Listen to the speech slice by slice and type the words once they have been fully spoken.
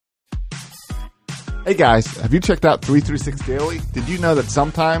Hey guys, have you checked out 336 Daily? Did you know that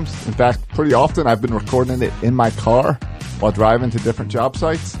sometimes, in fact pretty often, I've been recording it in my car while driving to different job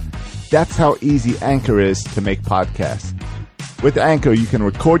sites? That's how easy Anchor is to make podcasts. With Anchor, you can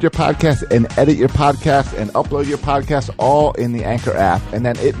record your podcast and edit your podcast and upload your podcast all in the Anchor app, and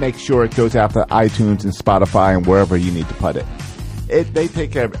then it makes sure it goes out to iTunes and Spotify and wherever you need to put it. They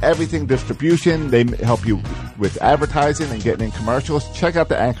take care of everything distribution. They help you with advertising and getting in commercials. Check out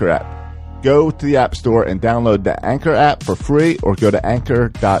the Anchor app. Go to the App Store and download the Anchor app for free, or go to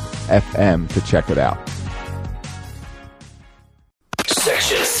anchor.fm to check it out.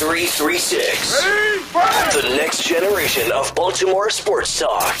 Section 336. The next generation of Baltimore sports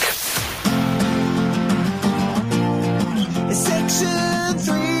talk. Section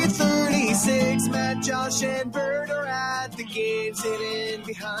 336. Matt, Josh, and Bert are at the games, hidden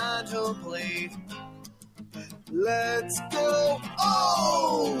behind home plate. Let's go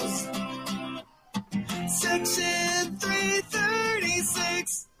O's! Section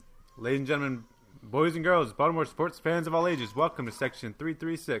 336. Ladies and gentlemen, boys and girls, Baltimore sports fans of all ages, welcome to Section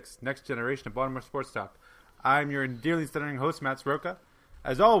 336, next generation of Baltimore sports talk. I'm your dearly stuttering host, Matt Soroka.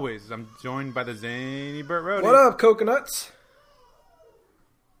 As always, I'm joined by the zany Bert Rohde. What up, coconuts?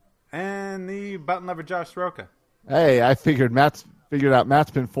 And the button lover, Josh Soroka. Hey, I figured Matt's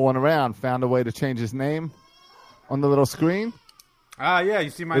been fooling around, found a way to change his name on the little screen. Yeah, you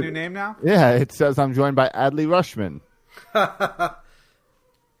see my new name now? Yeah, it says I'm joined by Adley Rushman.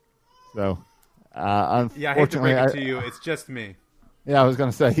 So, unfortunately, Yeah, I hate to break it to you, it's just me. Yeah, I was going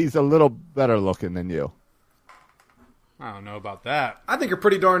to say, he's a little better looking than you. I don't know about that. I think you're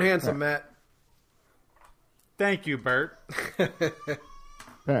pretty darn handsome, Matt. Thank you, Bert.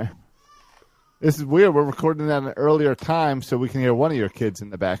 Okay. This is weird. We're recording at an earlier time so we can hear one of your kids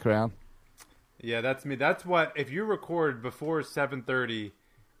in the background. Yeah, that's me. That's what, if you record before 7:30,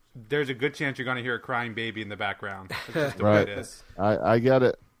 there's a good chance you're going to hear a crying baby in the background. That's just the way it is. I get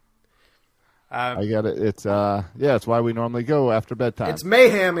it. I get it. It's it's why we normally go after bedtime. It's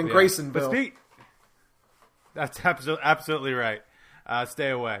mayhem in Yeah. Graysonville. That's absolutely right. Stay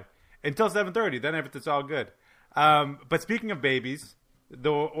away until 7:30. Then everything's all good. But speaking of babies,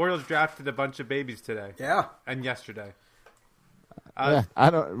 the Orioles drafted a bunch of babies today. Yeah. And yesterday.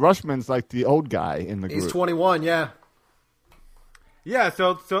 Rushman's like the old guy in the group. He's 21, yeah. Yeah.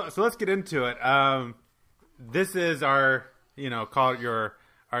 So let's get into it. This is our, call it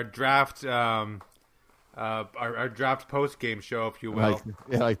our draft, our draft post game show, if you will.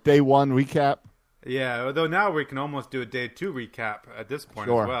 Like day one recap. Yeah, although now we can almost do a day two recap at this point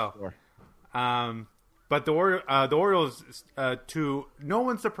as well. Sure. But the Orioles, to no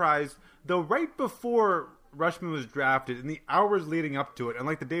one's surprise, though right before Rushman was drafted, in the hours leading up to it, and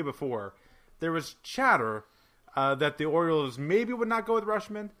like the day before, there was chatter that the Orioles maybe would not go with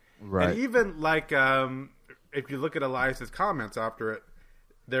Rushman. Right. And even like, if you look at Elias's comments after it,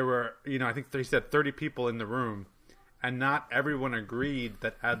 there were, I think he said 30 people in the room, and not everyone agreed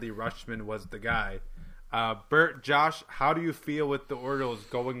that Adley Rushman was the guy. Bert, Josh, how do you feel with the Orioles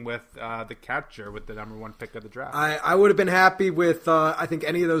going with the catcher with the number one pick of the draft? I would have been happy with, I think,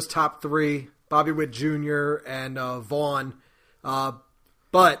 any of those top three, Bobby Witt Jr. and Vaughn.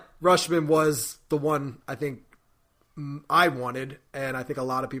 But Rushman was the one I think I wanted, and I think a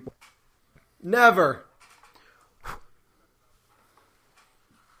lot of people. Never.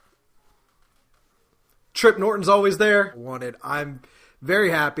 Trip Norton's always there. Wanted. I'm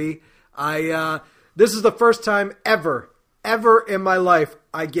very happy. This is the first time ever in my life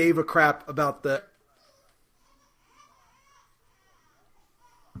I gave a crap about the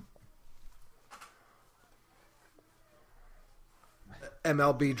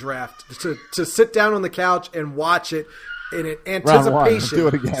MLB draft. To sit down on the couch and watch it in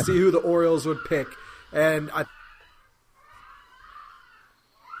anticipation to see who the Orioles would pick. And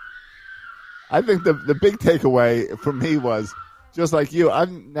I think the big takeaway for me was, just like you,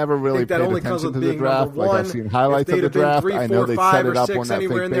 I've never really paid attention to the draft. Like, I've seen highlights of the draft. I know they set it up on that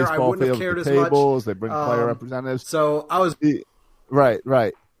fake baseball field with the tables. They bring player representatives. So I was right.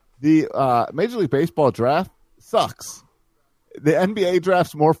 The Major League Baseball draft sucks. The NBA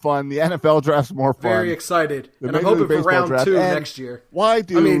draft's more fun. The NFL draft's more fun. Very excited, and I'm hoping for round 2 next year. Why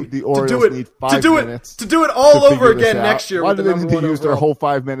do the Orioles need 5 minutes to do it all over again next year? Why do they need to use their whole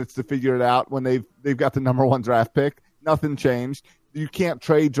 5 minutes to figure it out when they've got the number one draft pick? Nothing changed. You can't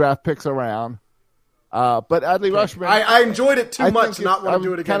trade draft picks around. But Adley Rushman, I enjoyed it too much to not want to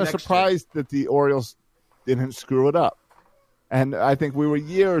do it again. I'm kind of surprised that the Orioles didn't screw it up, and I think we were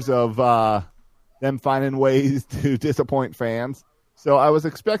years of them finding ways to disappoint fans. So I was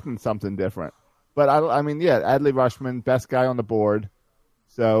expecting something different. But I mean, Adley Rushman, best guy on the board.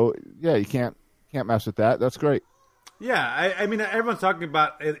 So yeah, you can't can't mess with that. That's great. Yeah, I mean, everyone's talking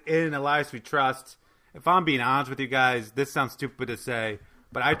about in Elias we trust. If I'm being honest with you guys, this sounds stupid to say,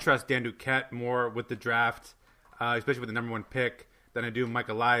 but I trust Dan Duquette more with the draft, especially with the number 1 pick, than I do Mike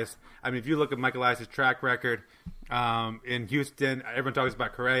Elias. I mean, if you look at Mike Elias' track record in Houston, everyone talks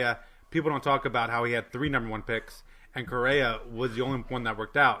about Correa. People don't talk about how he had 3 number 1 picks, and Correa was the only one that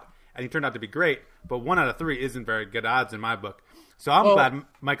worked out. And he turned out to be great, but 1 out of 3 isn't very good odds in my book. So I'm glad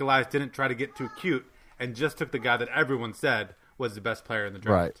Mike Elias didn't try to get too cute and just took the guy that everyone said was the best player in the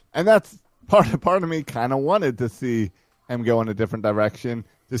draft. Right. And that's part of me kind of wanted to see him go in a different direction,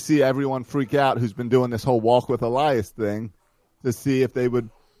 to see everyone freak out who's been doing this whole walk with Elias thing, to see if they would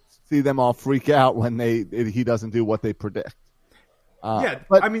see them all freak out when he doesn't do what they predict.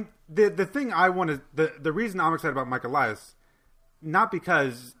 But I mean, the thing I want to the reason I'm excited about Mike Elias, not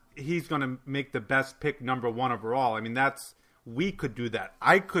because he's going to make the best pick number 1 overall. I mean, we could do that.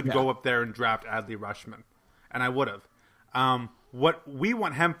 I could go up there and draft Adley Rutschman, and I would have. What we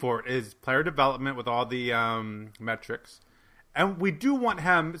want him for is player development with all the metrics. And we do want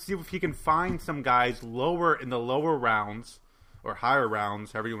him to see if he can find some guys lower in the lower rounds or higher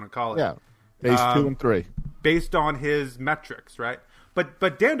rounds, however you want to call it. Yeah, base 2 and 3. Based on his metrics, right? But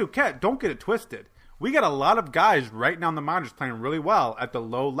Dan Duquette, don't get it twisted. We got a lot of guys right now in the minors playing really well at the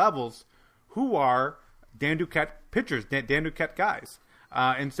low levels who are Dan Duquette pitchers, Dan Duquette guys.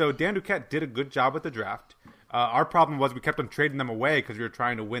 And so Dan Duquette did a good job with the draft. Our problem was we kept on trading them away because we were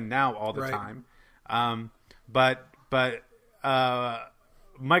trying to win now all the time. But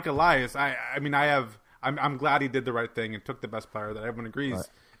Mike Elias, I'm glad he did the right thing and took the best player that everyone agrees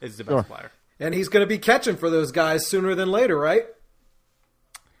is the best player. And he's going to be catching for those guys sooner than later, right?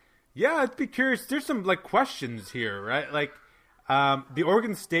 Yeah, I'd be curious. There's some questions here, right? Like the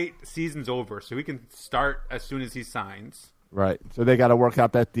Oregon State season's over, so he can start as soon as he signs. Right. So they got to work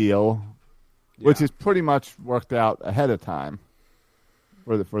out that deal, which is pretty much worked out ahead of time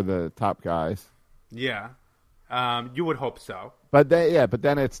for the top guys. Yeah, you would hope so. But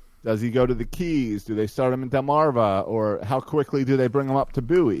then it's, does he go to the Keys? Do they start him in Delmarva, or how quickly do they bring him up to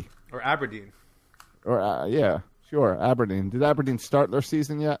Bowie or Aberdeen? Or Aberdeen. Did Aberdeen start their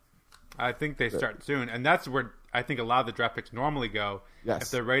season yet? I think they start soon, and that's where I think a lot of the draft picks normally go. Yes.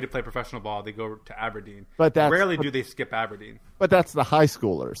 If they're ready to play professional ball, they go to Aberdeen. But rarely do they skip Aberdeen. But that's the high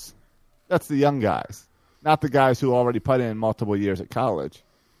schoolers. That's the young guys, not the guys who already put in multiple years at college.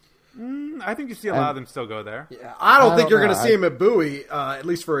 I think you see a lot of them still go there. Yeah, I don't think you're going to see him at Bowie, at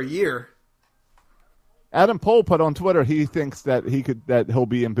least for a year. Adam Pohl put on Twitter he thinks that he'll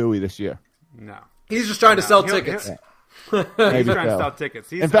be in Bowie this year. No. He's just trying to sell tickets. He's trying to sell tickets.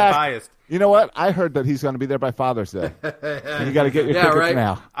 He's in fact, biased. You know what? I heard that he's going to be there by Father's Day. And you got to get your tickets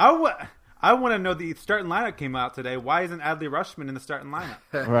now. I want to know the starting lineup came out today. Why isn't Adley Rutschman in the starting lineup?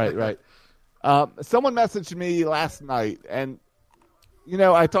 Right. Someone messaged me last night, and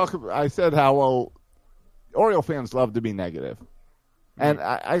I said how Oriole fans love to be negative, and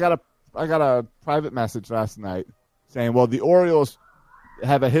I got a private message last night saying, well, the Orioles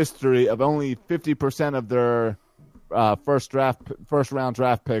have a history of only 50% of their first round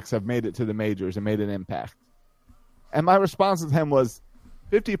draft picks have made it to the majors and made an impact. And my response to him was,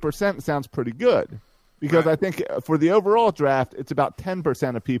 50% sounds pretty good, because I think for the overall draft, it's about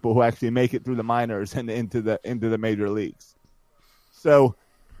 10% of people who actually make it through the minors and into the major leagues. So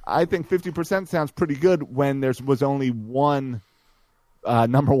I think 50% sounds pretty good when there was only one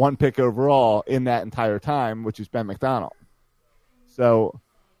number 1 pick overall in that entire time, which is Ben McDonald. So,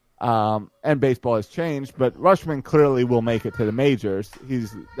 and baseball has changed, but Rutschman clearly will make it to the majors.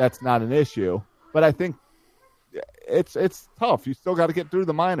 That's not an issue. But I think it's tough. You still got to get through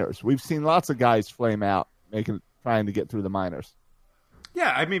the minors. We've seen lots of guys flame out trying to get through the minors.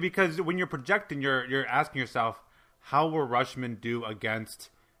 Yeah, I mean, because when you're projecting, you're asking yourself, how will Rutschman do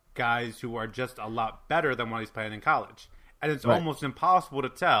against guys who are just a lot better than when he's playing in college? And it's almost impossible to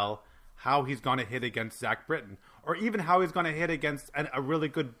tell how he's going to hit against Zach Britton, or even how he's going to hit against a really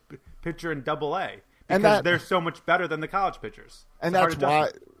good pitcher in Double-A, because they're so much better than the college pitchers. And that's why,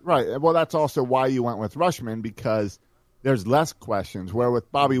 right? Well, that's also why you went with Rutschman, because there's less questions. Where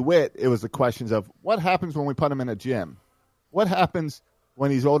with Bobby Witt, it was the questions of what happens when we put him in a gym, what happens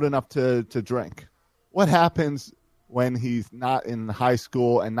when he's old enough to drink, what happens when he's not in high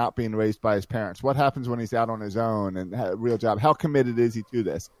school and not being raised by his parents, what happens when he's out on his own and has a real job, how committed is he to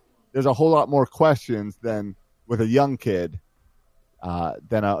this? There's a whole lot more questions than with a young kid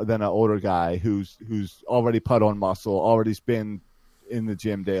than an older guy who's already put on muscle, already's been in the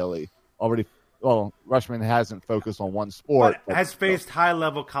gym daily, Rutschman hasn't focused on one sport, but has faced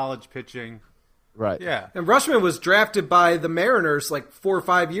high-level college pitching. Right. Yeah. And Rutschman was drafted by the Mariners like 4 or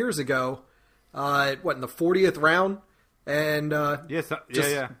 5 years ago, in the 40th round, and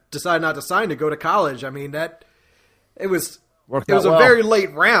decided not to sign to go to college. I mean, it was well. a very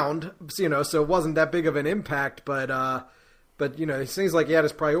late round, so it wasn't that big of an impact, but it seems like he had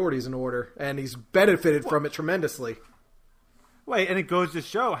his priorities in order, and he's benefited from it tremendously. Wait, and it goes to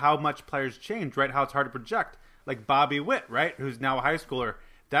show how much players change, right? How it's hard to project. Like Bobby Witt, right, who's now a high schooler.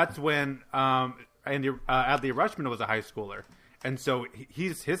 That's when Adley Rutschman was a high schooler. And so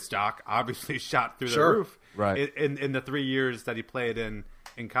his stock obviously shot through the roof right. in the 3 years that he played in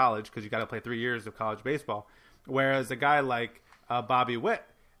college, because you got to play 3 years of college baseball. Whereas a guy like Bobby Witt,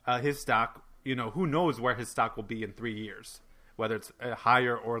 his stock, who knows where his stock will be in 3 years, whether it's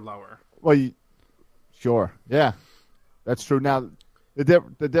higher or lower. Well, sure. Yeah, that's true. Now,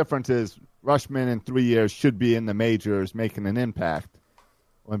 the difference is Rutschman in 3 years should be in the majors making an impact,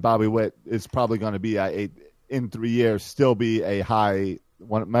 when Bobby Witt is probably going to be in 3 years still be a high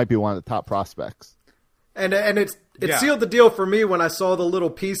one. It might be one of the top prospects. And it sealed the deal for me when I saw the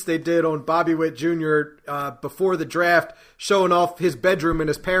little piece they did on Bobby Witt Jr. Before the draft, showing off his bedroom in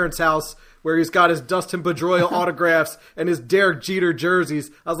his parents' house where he's got his Dustin Pedroia autographs and his Derek Jeter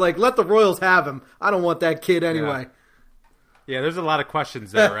jerseys. I was like, let the Royals have him. I don't want that kid anyway. Yeah, there's a lot of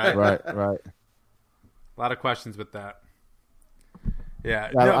questions there, right? Right. A lot of questions with that.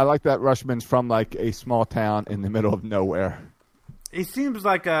 Yeah, I like that Rutschman's from like a small town in the middle of nowhere. He seems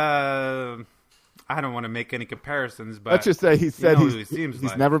like I don't want to make any comparisons, but let's just say he's like.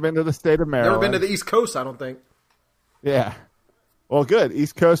 never been to the state of Maryland. Never been to the East Coast, I don't think. Yeah. Well, good.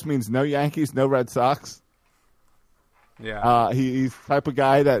 East Coast means no Yankees, no Red Sox. Yeah. He's the type of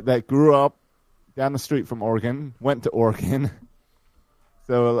guy that grew up down the street from Oregon, went to Oregon.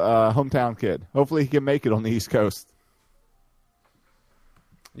 So, hometown kid. Hopefully he can make it on the East Coast.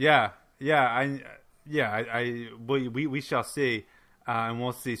 We shall see, and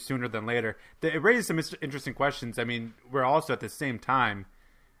we'll see sooner than later. It raises some interesting questions. I mean, we're also at the same time,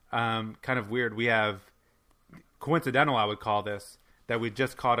 kind of weird. We have coincidental, I would call this, that we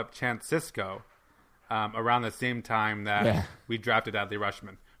just caught up Chance Sisco around the same time that we drafted Adley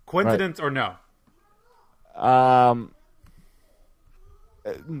Rutschman. Coincidence or no?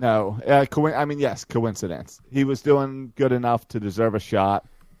 No. Yes, coincidence. He was doing good enough to deserve a shot.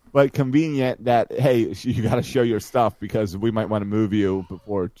 But convenient that, hey, you got to show your stuff because we might want to move you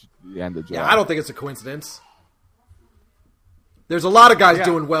before the end of July. Yeah, I don't think it's a coincidence. There's a lot of guys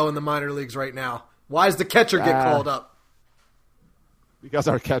doing well in the minor leagues right now. Why does the catcher get called up? Because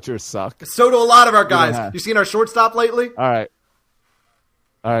our catchers suck. So do a lot of our guys. You seen our shortstop lately? All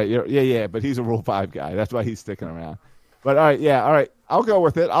right. Yeah, but he's a Rule 5 guy. That's why he's sticking around. But all right. I'll go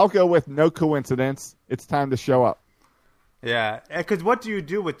with it. I'll go with no coincidence. It's time to show up. Yeah, because what do you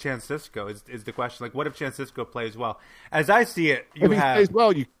do with Chance Sisco is the question. Like, what if Chance Sisco plays well? As I see it, if he plays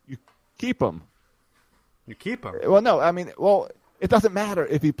well, you keep him. You keep him. Well, no, it doesn't matter.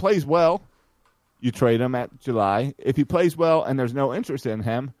 If he plays well, you trade him at July. If he plays well and there's no interest in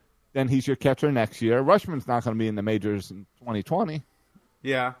him, then he's your catcher next year. Rutschman's not going to be in the majors in 2020.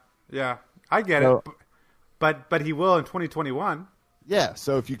 Yeah, I get it. But he will in 2021. Yeah,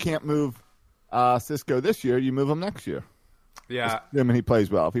 so if you can't move Sisco this year, you move him next year. Yeah. Assuming he plays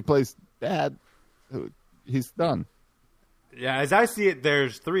well. If he plays bad, he's done. Yeah, as I see it,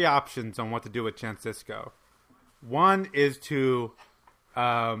 there's 3 options on what to do with Chance Sisco. One is to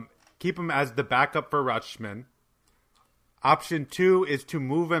keep him as the backup for Rutschman. Option 2 is to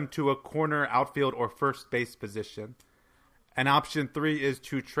move him to a corner, outfield, or first base position. And option 3 is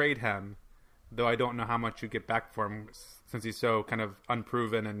to trade him, though I don't know how much you get back for him since he's so kind of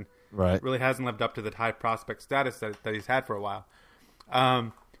unproven and really hasn't lived up to the high prospect status that he's had for a while.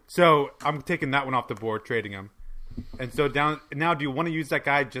 So I'm taking that one off the board, trading him. And so now, do you want to use that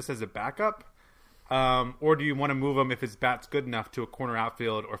guy just as a backup? Or do you want to move him if his bat's good enough to a corner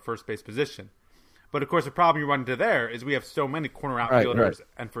outfield or first base position? But, of course, the problem you run into there is we have so many corner outfielders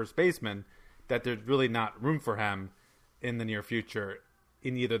and first basemen that there's really not room for him in the near future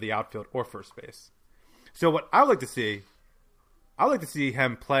in either the outfield or first base. So what I would like to see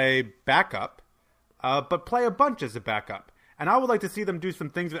him play backup, but play a bunch as a backup. And I would like to see them do some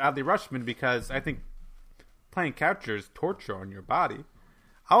things with Adley Rutschman because I think playing catcher is torture on your body.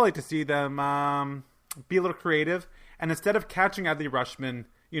 I would like to see them be a little creative. And instead of catching Adley Rutschman,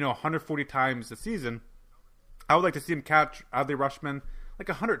 140 times a season, I would like to see him catch Adley Rutschman like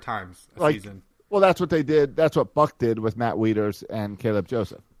 100 times a season. Well, that's what they did. That's what Buck did with Matt Wieters and Caleb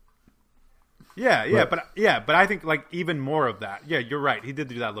Joseph. Yeah, but I think like even more of that. Yeah, you're right. He did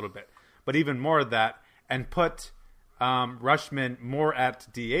do that a little bit, but even more of that, and put Rutschman more at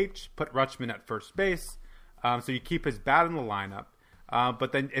DH, put Rutschman at first base, so you keep his bat in the lineup.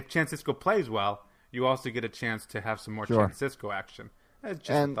 But then if Chancisco plays well, you also get a chance to have some more Sure. Chancisco action. That's just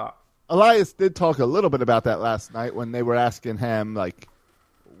a thought. Elias did talk a little bit about that last night when they were asking him, like,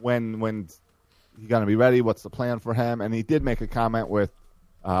 when he's going to be ready, what's the plan for him, and he did make a comment with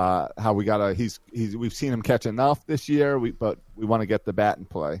how we got to. We've seen him catch enough this year, but we want to get the bat in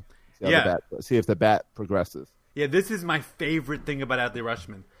play. See if the bat progresses. Yeah, this is my favorite thing about Adley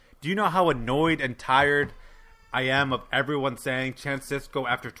Rutschman. Do you know how annoyed and tired I am of everyone saying Chancisco,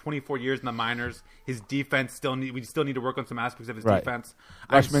 after 24 years in the minors, his defense we still need to work on some aspects of his defense.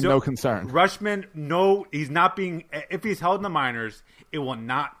 Rutschman, no concern. Rutschman, no, he's not being. If he's held in the minors, it will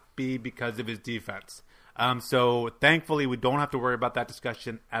not be because of his defense. So thankfully, we don't have to worry about that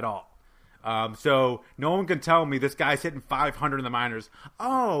discussion at all. So no one can tell me this guy's hitting 500 in the minors.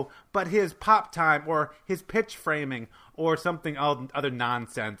 Oh, but his pop time or his pitch framing or something other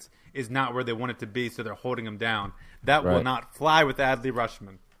nonsense is not where they want it to be, so they're holding him down. That will not fly with Adley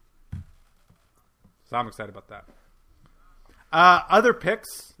Rutschman. So I'm excited about that. Other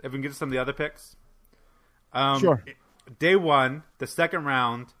picks, if we can get to some of the other picks. Sure. Day one, the second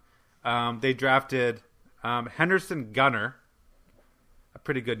round, they drafted Henderson Gunner. A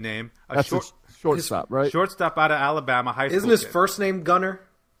pretty good name. That's a shortstop, right? Shortstop out of Alabama high school. Isn't his kid. first name Gunner?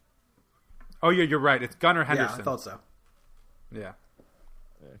 Oh, yeah, you're right. It's Gunner Henderson. Yeah, I thought so. Yeah.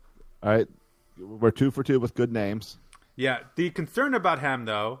 All right. We're 2 for 2 with good names. Yeah. The concern about him,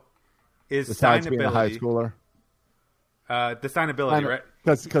 though, is Besides being a high signability. schooler. The signability, right?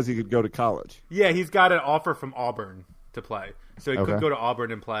 Because he could go to college. Yeah, he's got an offer from Auburn to play. So he Okay. could go to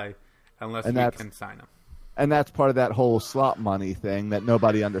Auburn and play unless we can sign him. And that's part of that whole slot money thing that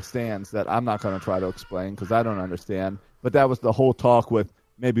nobody understands, that I'm not going to try to explain because I don't understand. But that was the whole talk with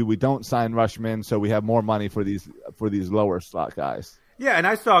maybe we don't sign Rutschman so we have more money for these lower slot guys. Yeah, and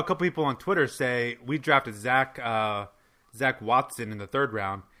I saw a couple people on Twitter say we drafted Zach Watson in the third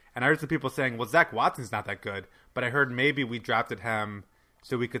round. And I heard some people saying, well, Zach Watson's not that good. But I heard maybe we drafted him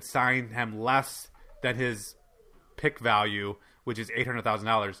so we could sign him less than his pick value, which is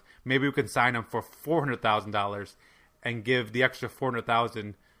 $800,000. Maybe we can sign him for $400,000 and give the extra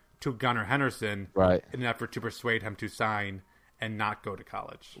 $400,000 to Gunnar Henderson in an effort to persuade him to sign and not go to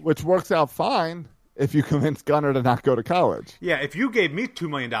college. Which works out fine if you convince Gunnar to not go to college. Yeah, if you gave me $2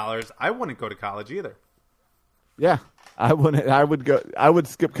 million, I wouldn't go to college either. Yeah, I wouldn't. I would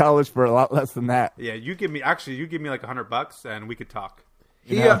skip college for a lot less than that. Yeah, you give me like $100 and we could talk.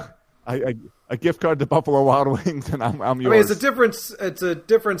 A gift card to Buffalo Wild Wings, and I'm yours. I mean, it's a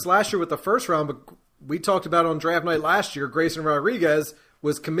difference last year with the first round, but we talked about on draft night last year, Grayson Rodriguez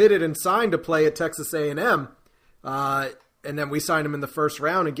was committed and signed to play at Texas A&M, and then we signed him in the first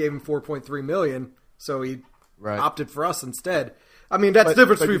round and gave him $4.3 million, so he opted for us instead. I mean, that's the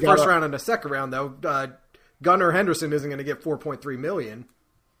difference between first round and a second round, though. Gunnar Henderson isn't going to get $4.3 million.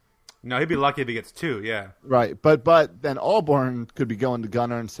 No, he'd be lucky if he gets 2, yeah. Right, but then Auburn could be going to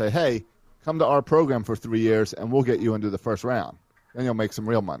Gunnar and say, hey, come to our program for 3 years, and we'll get you into the first round. Then you'll make some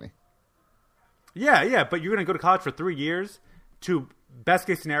real money. Yeah, but you're going to go to college for 3 years to, best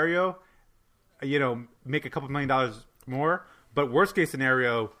case scenario, make a couple $1 million more. But worst case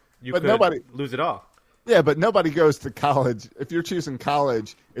scenario, you could lose it all. Yeah, but nobody goes to college. If you're choosing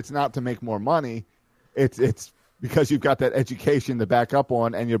college, it's not to make more money. It's because you've got that education to back up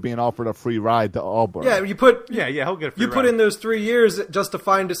on, and you're being offered a free ride to Auburn. Yeah, he'll get a free ride. Put in those 3 years just to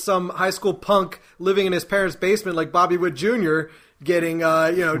find some high school punk living in his parents' basement like Bobby Wood Jr. getting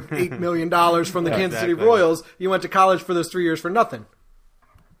 $8 million from the Kansas City Royals. You went to college for those 3 years for nothing.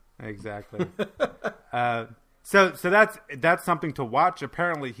 Exactly. So that's something to watch.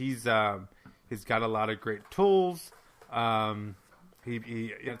 Apparently, he's got a lot of great tools.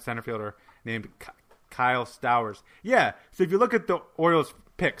 He center fielder named Kyle Stowers. Yeah. So if you look at the Orioles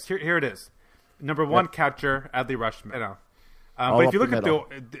picks, here it is. Number 1 catcher, Adley Rutschman. But if you look at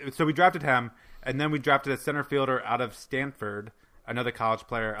so we drafted him, and then we drafted a center fielder out of Stanford, another college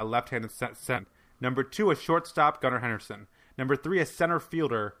player, a left-handed center. Number 2, a shortstop, Gunnar Henderson. Number 3, a center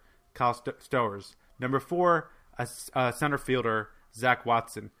fielder, Kyle Stowers. Number 4, a center fielder, Zach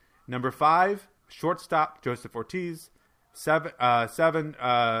Watson. Number 5, shortstop, Joseph Ortiz. 7,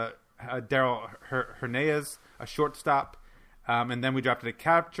 Daryl Hernandez, a shortstop. And then we drafted a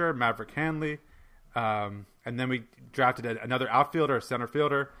catcher, Maverick Hanley. And then we drafted another outfielder, a center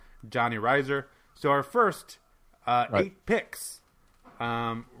fielder, Johnny Reiser. So our first 8 picks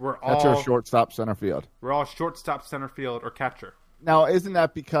were all catcher, shortstop, center field. We're all shortstop, center field, or catcher. Now, isn't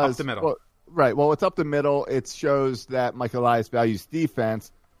that because up the middle? Well, it's up the middle. It shows that Mike Elias values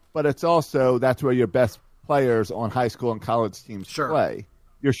defense, but it's also that's where your best players on high school and college teams play.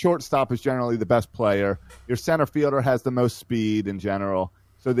 your shortstop is generally the best player. Your center fielder has the most speed in general,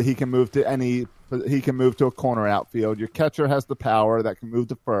 so that he can move to a corner outfield. Your catcher has the power that can move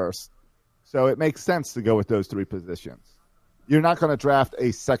to first. So it makes sense to go with those three positions. You're not going to draft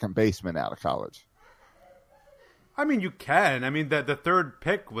a second baseman out of college. I mean, you can. I mean, the third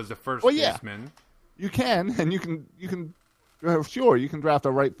pick was the first baseman. You can, and you can sure, you can draft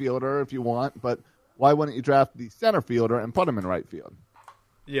a right fielder if you want, but why wouldn't you draft the center fielder and put him in right field?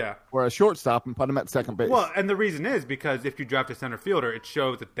 Yeah. Or a shortstop and put him at second base. Well, and the reason is because if you draft a center fielder, it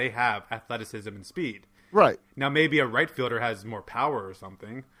shows that they have athleticism and speed. Right. Now, maybe a right fielder has more power or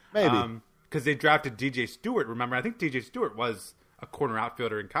something. Maybe. Because they drafted DJ Stewart, remember? I think DJ Stewart was a corner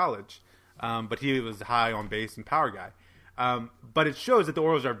outfielder in college, but he was high on base and power guy. But it shows that the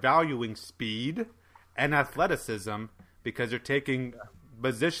Orioles are valuing speed and athleticism because they're taking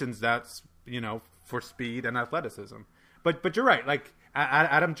positions that's, for speed and athleticism. But you're right. Like,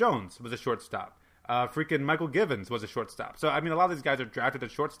 Adam Jones was a shortstop. Freaking Michael Givens was a shortstop. So, I mean, a lot of these guys are drafted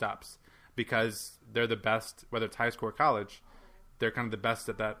as shortstops because they're the best, whether it's high school or college. They're kind of the best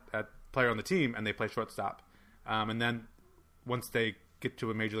at player on the team, and they play shortstop. And then once they get to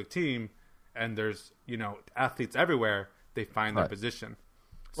a major league team and there's, athletes everywhere, they find their position.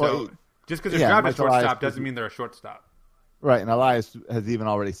 So just because they're drafted shortstop doesn't mean they're a shortstop. Right, and Elias has even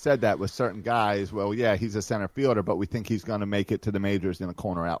already said that with certain guys. Well, yeah, he's a center fielder, but we think he's going to make it to the majors in a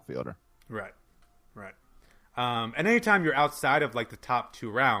corner outfielder. Right. And anytime you're outside of, like, the top 2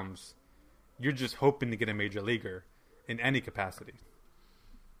 rounds, you're just hoping to get a major leaguer in any capacity.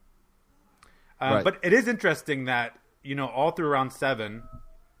 Right. But it is interesting that, all through round 7,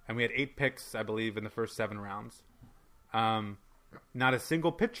 and we had 8 picks, I believe, in the first 7 rounds, not a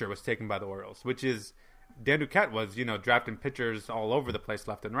single pitcher was taken by the Orioles, which is Dan Duquette was, drafting pitchers all over the place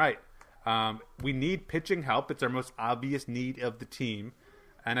left and right. We need pitching help. It's our most obvious need of the team.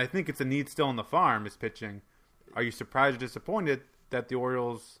 And I think it's a need still on the farm is pitching. Are you surprised or disappointed that the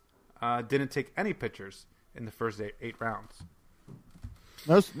Orioles didn't take any pitchers in the first 8 rounds?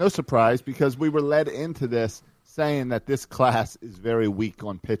 No surprise, because we were led into this saying that this class is very weak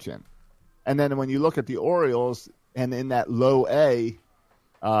on pitching. And then when you look at the Orioles and in that low A,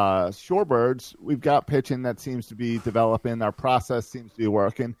 Shorebirds, we've got pitching that seems to be developing. Our process seems to be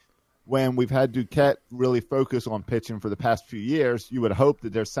working. When we've had Duquette really focus on pitching for the past few years, you would hope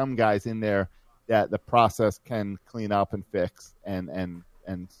that there's some guys in there that the process can clean up and fix and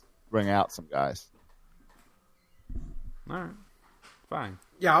bring out some guys. All right. Fine.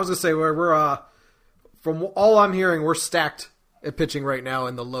 Yeah, I was going to say, we're from all I'm hearing, we're stacked at pitching right now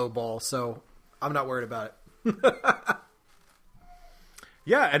in the low ball, so I'm not worried about it.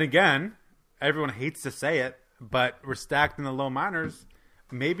 Yeah, and again, everyone hates to say it, but we're stacked in the low minors,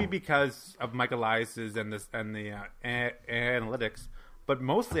 maybe because of Mike Elias's and the analytics, but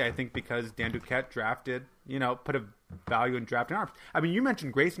mostly I think because Dan Duquette drafted, put a value in drafting arms. I mean, you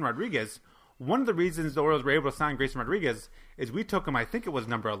mentioned Grayson Rodriguez. One of the reasons the Orioles were able to sign Grayson Rodriguez is we took him, I think it was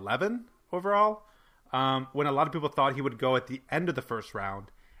number 11 overall, when a lot of people thought he would go at the end of the first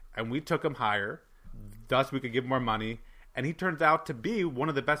round, and we took him higher, thus we could give more money. And he turns out to be one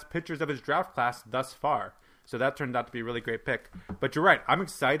of the best pitchers of his draft class thus far. So that turned out to be a really great pick. But you're right. I'm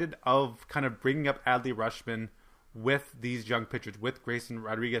excited of kind of bringing up Adley Rutschman with these young pitchers, with Grayson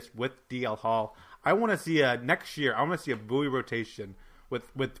Rodriguez, with DL Hall. I want to see next year, I want to see a Bowie rotation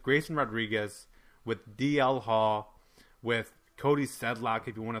with Grayson Rodriguez, with DL Hall, with Cody Sedlock,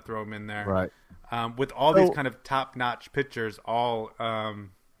 if you want to throw him in there. Right. With all these kind of top-notch pitchers, all and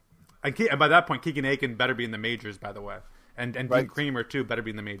by that point, Keegan Aiken better be in the majors, by the way. And right. Dean Creamer, too, better be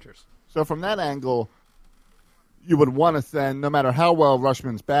in the majors. So from that angle, you would want to send, no matter how well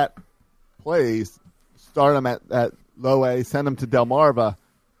Rutschman's bat plays, start him at low A, send him to Delmarva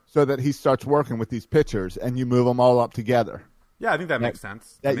so that he starts working with these pitchers, and you move them all up together. Yeah, I think that makes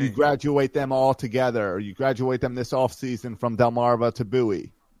sense. That you graduate them all together, or you graduate them this offseason from Delmarva to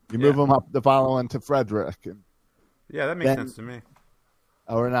Bowie. You move them up the following to Frederick. Yeah, that makes sense to me.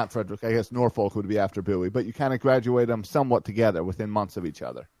 Or not Frederick. I guess Norfolk would be after Bowie. But you kind of graduate them somewhat together within months of each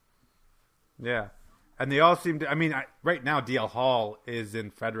other. Yeah. And they all seem to – I mean, right now DL Hall is in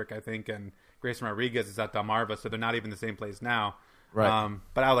Frederick, I think, and Grayson Rodriguez is at Delmarva, so they're not even in the same place now. Right.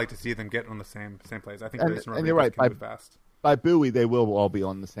 But I would like to see them get on the same place. I think Grayson Rodriguez you're right. can move fast. By Bowie, they will all be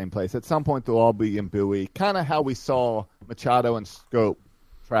on the same place. At some point, they'll all be in Bowie. Kind of how we saw Machado and Scope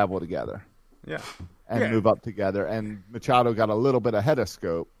travel together. Yeah. And move up together. And Machado got a little bit ahead of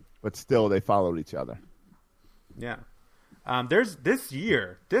Scope, but still they followed each other. Yeah. There's this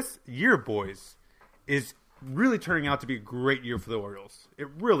year, boys, is really turning out to be a great year for the Orioles. It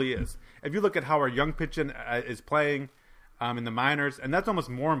really is. If you look at how our young pitching is playing, in the minors, and that's almost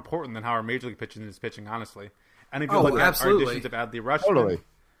more important than how our major league pitching is pitching, honestly. And if you Oh, look at absolutely. our additions of Adley Rutschman, Totally.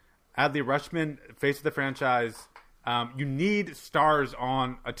 Adley Rutschman, face of the franchise. You need stars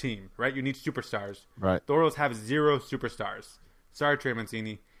on a team, right? You need superstars. Right. The Orioles have 0 superstars. Sorry, Trey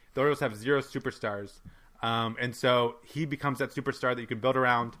Mancini. The Orioles have 0 superstars. And so he becomes that superstar that you can build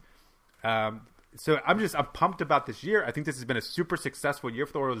around. So I'm pumped about this year. I think this has been a super successful year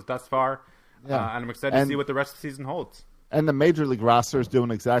for the Orioles thus far. Yeah. And I'm excited to see what the rest of the season holds. And the major league roster is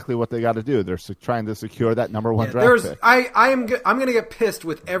doing exactly what they got to do. They're trying to secure that number one draft pick. I'm going to get pissed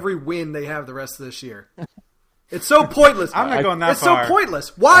with every win they have the rest of this year. It's so pointless. I'm not going that it's far. so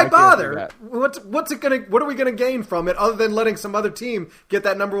pointless. Why can't bother? do that. What's it gonna? What are we gonna gain from it other than letting some other team get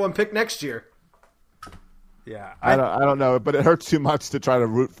that number one pick next year? Yeah. I don't know, but it hurts too much to try to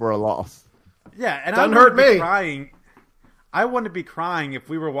root for a loss. Yeah, and Doesn't I wouldn't hurt be me. crying. I wouldn't be crying if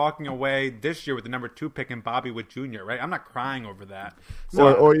we were walking away this year with the number 2 pick in Bobby Witt Jr., right? I'm not crying over that.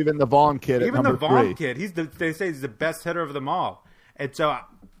 So, Or even the Vaughn kid at even number the Vaughn 3. kid, they say he's the best hitter of them all. And so,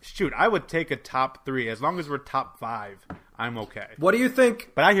 shoot, I would take a top 3. As long as we're top 5, I'm okay. What do you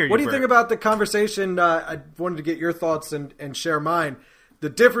think? But I hear you, What do you Bert. think about the conversation? I wanted to get your thoughts and share mine. The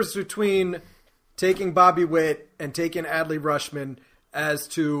difference between taking Bobby Witt and taking Adley Rutschman as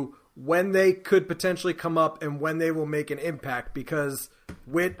to when they could potentially come up and when they will make an impact. Because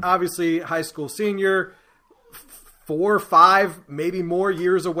Witt, obviously, high school senior, 4 or 5, maybe more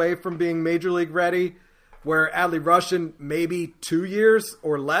years away from being major league ready, where Adley Rutschman maybe 2 years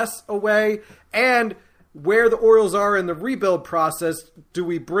or less away, and where the Orioles are in the rebuild process. Do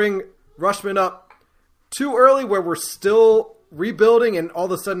we bring Rutschman up too early where we're still rebuilding and all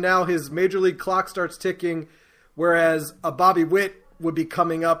of a sudden now his major league clock starts ticking, whereas a Bobby Witt would be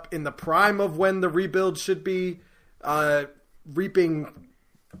coming up in the prime of when the rebuild should be reaping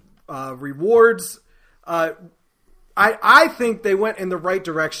rewards? I think they went in the right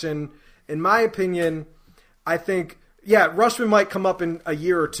direction. In my opinion, I think, Rutschman might come up in a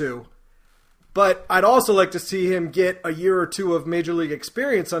year or two, but I'd also like to see him get a year or two of major league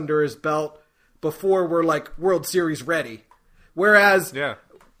experience under his belt before we're like World Series ready. Whereas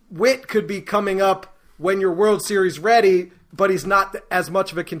Witt could be coming up when you're World Series ready, but he's not as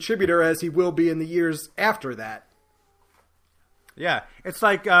much of a contributor as he will be in the years after that. Yeah, it's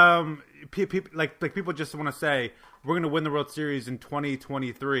like people just want to say we're going to win the World Series in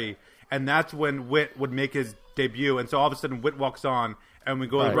 2023, and that's when Witt would make his debut, and so all of a sudden Witt walks on and we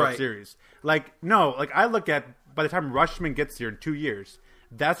go to the World Right. Series. I look at by the time Rutschman gets here in 2 years,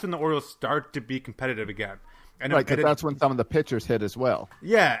 that's when the Orioles start to be competitive again. And Right, because that's when some of the pitchers hit as well.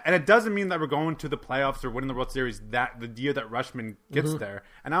 Yeah, and it doesn't mean that we're going to the playoffs or winning the World Series that the year that Rutschman gets there.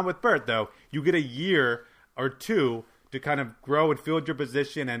 And I'm with Bert, though. You get a year or two to kind of grow and field your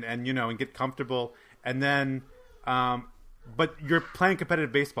position and get comfortable. And then, but you're playing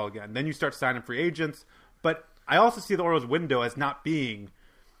competitive baseball again. Then you start signing free agents. But I also see the Orioles window as not being,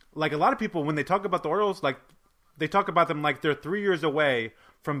 like a lot of people, when they talk about the Orioles, like they talk about them like they're 3 years away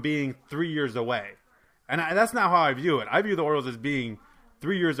from being 3 years away. And that's not how I view it. I view the Orioles as being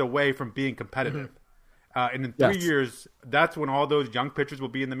 3 years away from being competitive. And in 3 years, that's when all those young pitchers will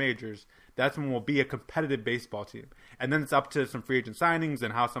be in the majors. That's when we'll be a competitive baseball team. And then it's up to some free agent signings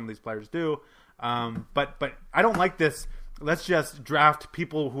and how some of these players do. But I don't like this. Let's just draft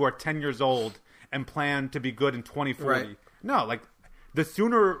people who are 10 years old and plan to be good in 2040. Right. No, like the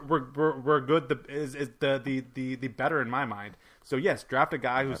sooner we're good, the better in my mind. So yes, draft a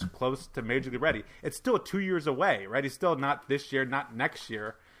guy who's close to major league ready. It's still 2 years away, right? He's still not this year, not next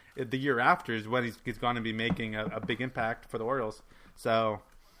year. The year after is when he's going to be making a big impact for the Orioles. So,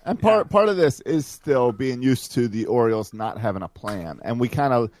 And part of this is still being used to the Orioles not having a plan, and we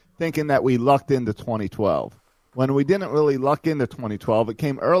kind of thinking that we lucked into 2012. When we didn't really luck into 2012, it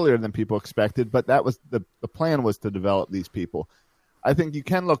came earlier than people expected, but that was the plan was to develop these people. I think you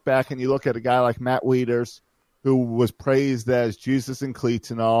can look back and you look at a guy like Matt Wieters, who was praised as Jesus in cleats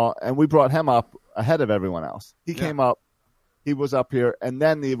and all, and we brought him up ahead of everyone else. He came up, he was up here, and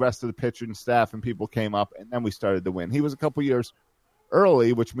then the rest of the pitching staff and people came up, and then we started to win. He was a couple years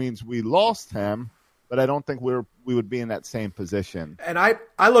early, which means we lost him, but I don't think we would be in that same position. And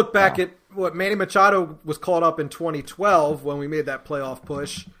I look back at what Manny Machado was called up in 2012 when we made that playoff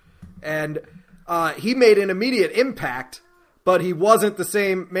push, and he made an immediate impact, but he wasn't the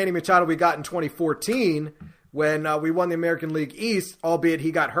same Manny Machado we got in 2014 when we won the American League East, albeit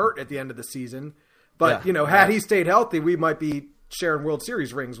he got hurt at the end of the season. But, had he stayed healthy, we might be sharing World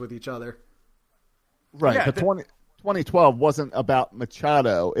Series rings with each other. Right, Yeah, but 2012 wasn't about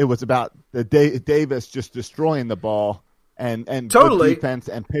Machado. It was about Davis just destroying the ball and Totally. good defense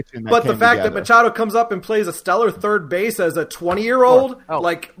and pitching. But the fact that Machado comes up and plays a stellar third base as a 20-year-old,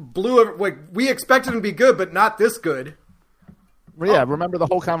 we expected him to be good, but not this good. Yeah, remember the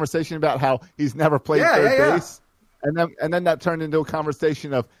whole conversation about how he's never played third base? And then that turned into a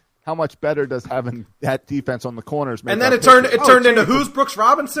conversation of how much better does having that defense on the corners make. And then it turned into who's Brooks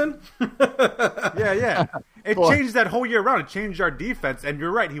Robinson? Yeah. It changed that whole year round. It changed our defense. And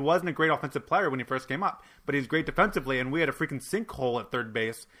you're right, he wasn't a great offensive player when he first came up, but he's great defensively, and we had a freaking sinkhole at third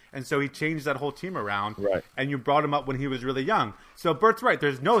base, and so he changed that whole team around. Right. And you brought him up when he was really young. So Bert's right.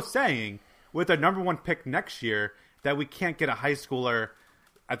 There's no saying with a number one pick next year that we can't get a high schooler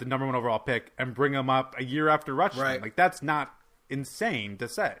at the number one overall pick and bring him up a year after Rutschman. Right. Like, that's not insane to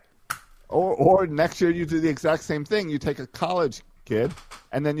say. Or next year you do the exact same thing. You take a college kid,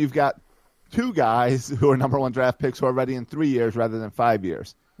 and then you've got two guys who are number one draft picks who are ready in 3 years rather than 5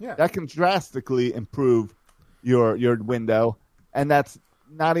 years. Yeah. That can drastically improve your window, and that's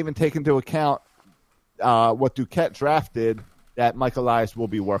not even taking into account what Duquette drafted that Mike Elias will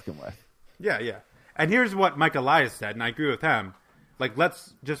be working with. Yeah. And here's what Mike Elias said, and I agree with him. Like,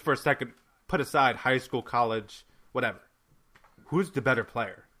 let's just for a second put aside high school, college, whatever. Who's the better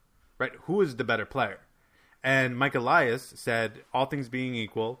player? Right? Who is the better player? And Mike Elias said, all things being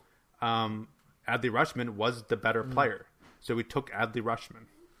equal, Adley Rutschman was the better player. So we took Adley Rutschman.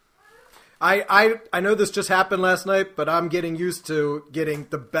 I know this just happened last night, but I'm getting used to getting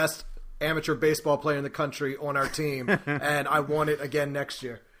the best amateur baseball player in the country on our team, and I want it again next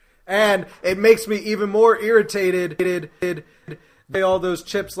year. And it makes me even more irritated. Pay all those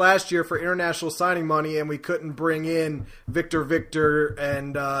chips last year for international signing money, and we couldn't bring in Victor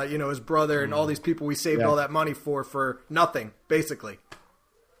and his brother and all these people we saved all that money for nothing, basically.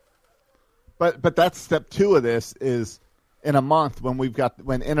 But that's step two of this is in a month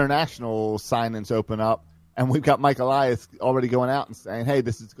when international signings open up, and we've got Mike Elias already going out and saying, hey,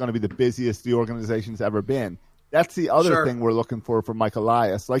 this is going to be the busiest the organization's ever been. That's the other thing we're looking for Mike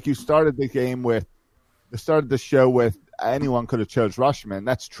Elias. Like you started the show with anyone could have chose Rutschman.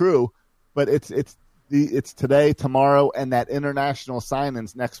 That's true, but it's today, tomorrow, and that international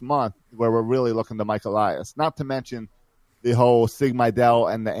signings next month where we're really looking to Mike Elias. Not to mention the whole Sig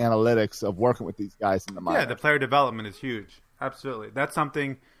Mejdal and the analytics of working with these guys in the minors. Yeah, the player development is huge. Absolutely. That's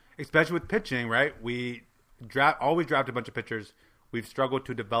something, especially with pitching, right? We always draft a bunch of pitchers. We've struggled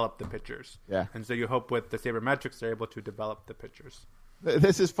to develop the pitchers. Yeah. And so you hope with the sabermetrics they're able to develop the pitchers.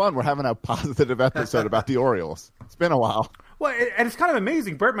 This is fun. We're having a positive episode about the Orioles. It's been a while. Well, and it's kind of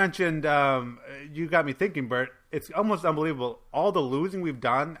amazing. Bert mentioned, you got me thinking, Bert, it's almost unbelievable. All the losing we've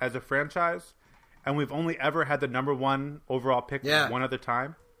done as a franchise, and we've only ever had the number one overall pick one other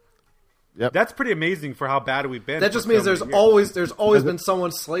time. Yep. That's pretty amazing for how bad we've been. That just means there's always been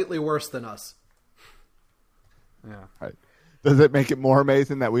someone slightly worse than us. Yeah. Right. Does it make it more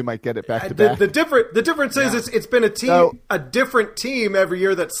amazing that we might get it back to back? The difference is it's been a different team every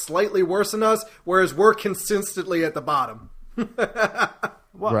year that's slightly worse than us, whereas we're consistently at the bottom.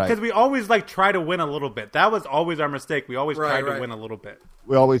 Well, because we always try to win a little bit. That was always our mistake. We always tried to win a little bit.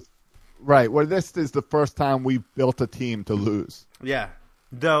 Where this is the first time we built a team to lose. Yeah.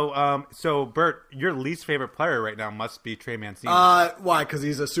 Though, so Bert, your least favorite player right now must be Trey Mancini. Why? Because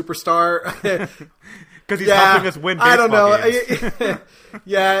he's a superstar. Because he's helping us win baseball games.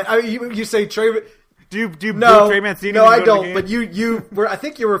 Yeah, you say Trey. Do you boo Trey Mancini? No, I don't. But you were. I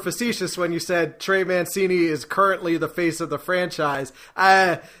think you were facetious when you said Trey Mancini is currently the face of the franchise.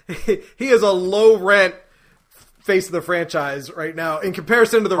 He is a low rent face of the franchise right now in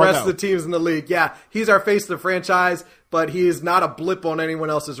comparison to the rest of the teams in the league. Yeah, he's our face of the franchise, but he is not a blip on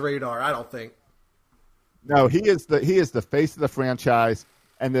anyone else's radar, I don't think. No, he is the face of the franchise,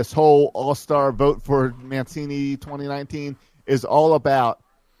 and this whole all-star vote for Mancini 2019 is all about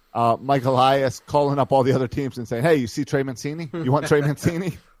Mike Elias calling up all the other teams and saying, hey, you see Trey Mancini? You want Trey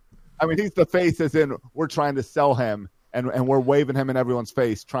Mancini? I mean, he's the face as in we're trying to sell him. And we're waving him in everyone's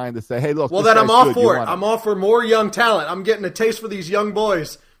face, trying to say, hey, look. Well, then I'm all for it. I'm all for more young talent. I'm getting a taste for these young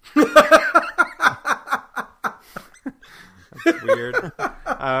boys. That's weird.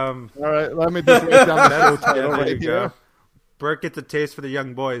 All right, let me just write down the show title right here. Bert gets a taste for the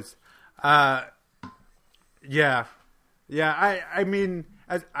young boys. Yeah. I mean,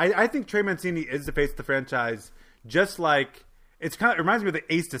 I think Trey Mancini is the face of the franchise. Just like it reminds me of the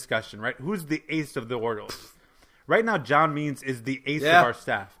ace discussion, right? Who's the ace of the Orioles? Right now, John Means is the ace of our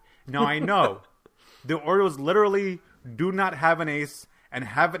staff. Now, I know the Orioles literally do not have an ace and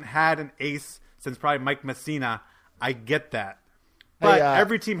haven't had an ace since probably Mike Messina. I get that. But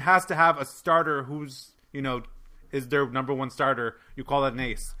every team has to have a starter who's, is their number one starter. You call that an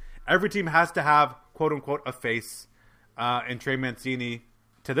ace. Every team has to have, quote-unquote, a face. and Trey Mancini,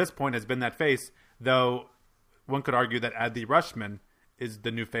 to this point, has been that face, though one could argue that Adley Rutschman is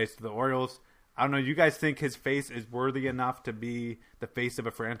the new face of the Orioles. I don't know. You guys think his face is worthy enough to be the face of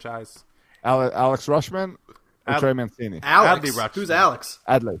a franchise? Alex Rutschman or Trey Mancini? Alex. Adley Rutschman. Who's Alex?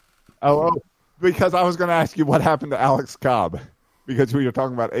 Adley. Oh, because I was going to ask you what happened to Alex Cobb because we were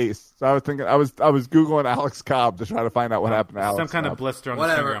talking about Ace. So I was thinking I was Googling Alex Cobb to try to find out what happened to Alex Some kind Cobb. of blister on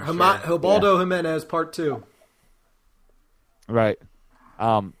Whatever. the finger, I'm sure. Hibaldo Jimenez, part 2. Right.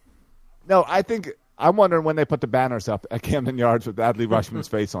 No, I think I'm wondering when they put the banners up at Camden Yards with Adley Rutschman's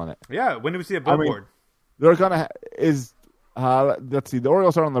face on it. Yeah, when do we see a billboard? They're gonna let's see. The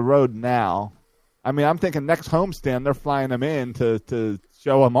Orioles are on the road now. I mean, I'm thinking next homestand they're flying him in to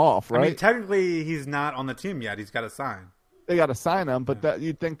show him off, right? I mean, technically he's not on the team yet. He's got to sign. They got to sign him, but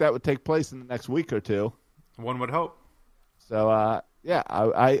you'd think that would take place in the next week or two. One would hope. So, yeah,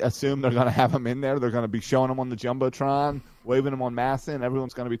 I assume they're going to have him in there. They're going to be showing him on the Jumbotron, waving him on Masson.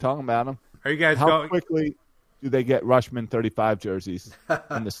 Everyone's going to be talking about him. Are you guys How going? quickly do they get Rutschman 35 jerseys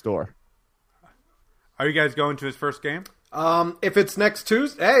in the store? Are you guys going to his first game? If it's next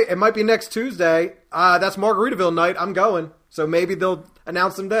Tuesday, hey, it might be next Tuesday. That's Margaritaville night. I'm going. So maybe they'll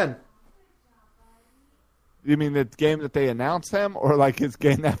announce him then. You mean the game that they announced him, or like his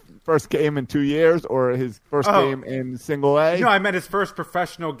game, that first game in 2 years, or his first game in Single A? No, I meant his first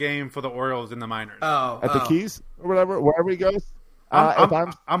professional game for the Orioles in the minors. At the Keys or whatever, wherever he goes.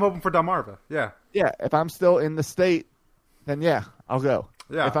 I'm hoping for Delmarva. Yeah. Yeah, if I'm still in the state, then yeah, I'll go.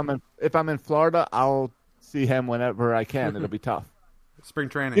 Yeah. If I'm in Florida, I'll see him whenever I can. It'll be tough. Spring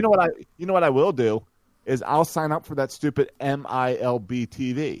training. You know what I will do is I'll sign up for that stupid MILB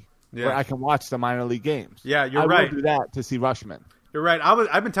TV where I can watch the minor league games. Yeah, you're I right. will do that to see Rutschman. You're right.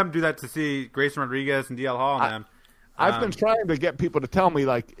 I've been tempted to do that to see Grayson Rodriguez and DL Hall and them. I've been trying to get people to tell me,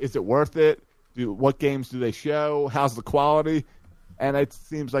 like, is it worth it? What games do they show? How's the quality? And it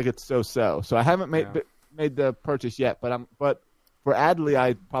seems like it's so-so. So I haven't made the purchase yet, but for Adley,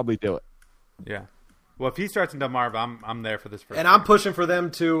 I'd probably do it. Yeah. Well, if he starts in Delmarva, I'm there for this first. And I'm pushing for them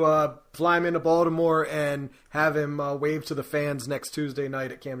to fly him into Baltimore and have him wave to the fans next Tuesday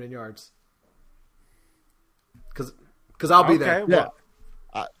night at Camden Yards. Because I'll be there. Well,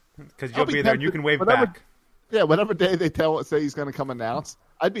 because you'll be there and you can wave back. Yeah, whatever day they say he's going to come announce,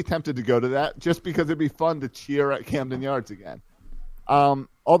 I'd be tempted to go to that just because it'd be fun to cheer at Camden Yards again. All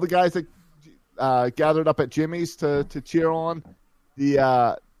the guys that gathered up at Jimmy's to cheer on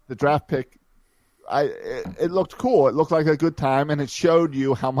the draft pick, it looked cool. It looked like a good time, and it showed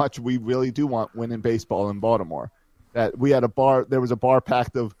you how much we really do want winning baseball in Baltimore. That we had there was a bar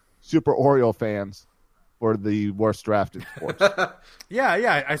packed of super Oriole fans for the worst draft in sports.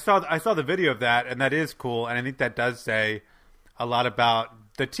 Yeah, I saw the video of that, and that is cool, and I think that does say a lot about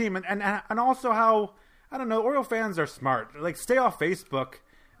the team, and also how, I don't know, Oriole fans are smart. Like, stay off Facebook,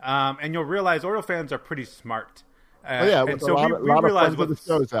 and you'll realize Oriole fans are pretty smart. And so we realize what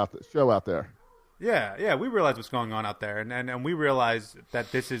the show out there. Yeah, we realize what's going on out there, and we realize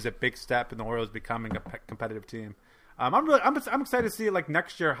that this is a big step in the Orioles becoming a competitive team. I'm excited to see, like,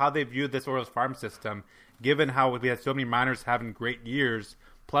 next year how they view this Orioles farm system, given how we had so many minors having great years,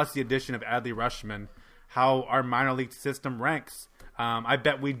 plus the addition of Adley Rutschman, how our minor league system ranks. I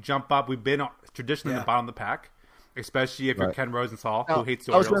bet we jump up. We've been traditionally in the bottom of the pack, especially if you're Ken Rosenthal, who hates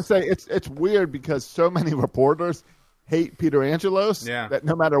the Orioles. I was going to say it's weird because so many reporters hate Peter Angelos that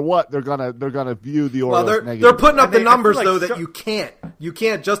no matter what they're gonna view the Orioles negatively. They're putting up the numbers though that you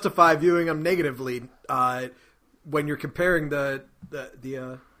can't justify viewing them negatively when you're comparing the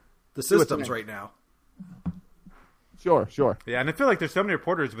systems right now. Sure. Yeah, and I feel like there's so many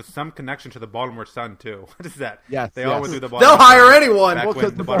reporters with some connection to the Baltimore Sun too. What is that? Yes, they all went through the Baltimore They'll hire Sun anyone. back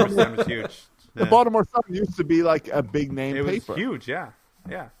when the Baltimore Sun was huge. The Baltimore Sun used to be like a big name paper. It was huge, yeah.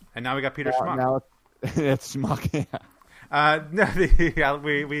 And now we got Peter Schmuck. Now it's Schmuck.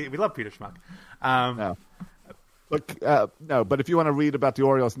 We love Peter Schmuck. But if you want to read about the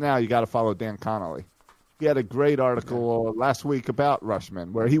Orioles now, you got to follow Dan Connolly. He had a great article last week about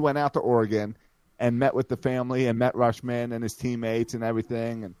Rutschman, where he went out to Oregon and met with the family and met Rutschman and his teammates and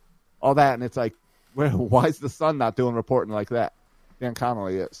everything and all that. And it's like, why is the Sun not doing reporting like that? Dan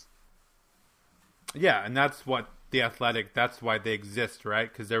Connolly is. Yeah, and that's what the Athletic, that's why they exist,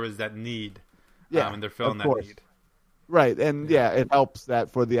 right? Because there was that need. And they're filling that need. Right, and it helps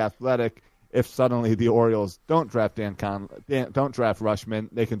that for the Athletic, if suddenly the Orioles don't draft don't draft Rutschman,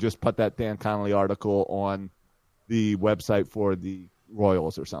 they can just put that Dan Connolly article on the website for the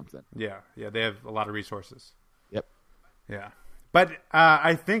Royals or something. Yeah, they have a lot of resources. Yep. Yeah, but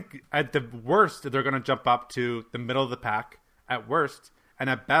I think at the worst they're going to jump up to the middle of the pack at worst, and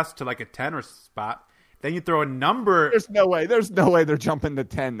at best to like a 10 spot. Then you throw a number. There's no way they're jumping to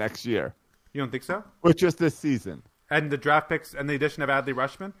 10 next year. You don't think so? With just this season. And the draft picks and the addition of Adley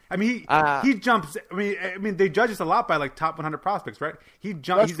Rushman. I mean, he jumps. I mean, they judge us a lot by like top 100 prospects, right? He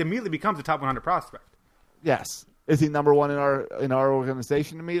immediately becomes a top 100 prospect. Yes. Is he number one in our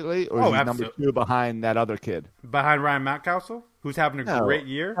organization immediately, or is he number two behind that other kid? Behind Ryan Mountcastle, who's having a great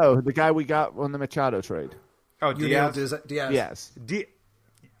year. Oh, the guy we got on the Machado trade. Oh, Diaz. Diaz.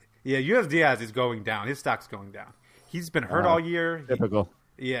 Yeah, U.S. Diaz is going down. His stock's going down. He's been hurt all year. Typical.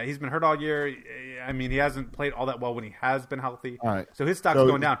 He's been hurt all year. I mean, he hasn't played all that well when he has been healthy. All right. So his stock's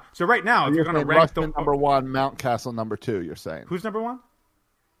going down. So right now, if you're going to rank Rushman number one, Mountcastle number two, you're saying. Who's number one?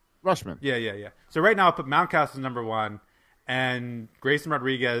 Rushman. Yeah. So right now, I'll put Mountcastle as number one and Grayson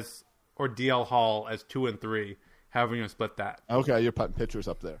Rodriguez or DL Hall as 2 and 3, however you want to split that. Okay, you're putting pitchers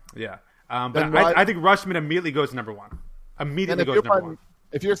up there. Yeah. But I think Rushman immediately goes to number one. Immediately goes to number one.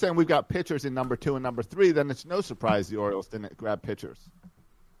 If you're saying we've got pitchers in number 2 and number 3, then it's no surprise the Orioles didn't grab pitchers.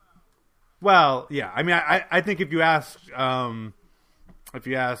 Well, yeah. I mean, I think if you asked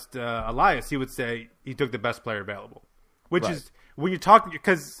Elias, he would say he took the best player available, which is when you talk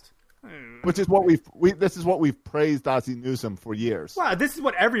because. Which is what this is what we've praised Ozzie Newsome for years. Well, this is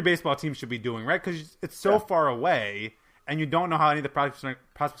what every baseball team should be doing, right? Because it's so far away, and you don't know how any of the prospects are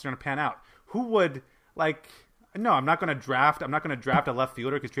going to pan out. Who would like? No, I'm not going to draft. I'm not going to draft a left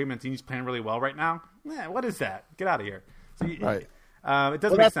fielder because Trey Mancini's playing really well right now. What is that? Get out of here. So right. It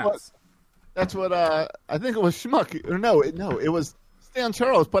doesn't make sense. That's what I think it was Schmuck. No, it was Stan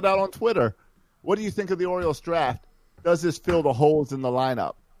Charles put out on Twitter. What do you think of the Orioles draft? Does this fill the holes in the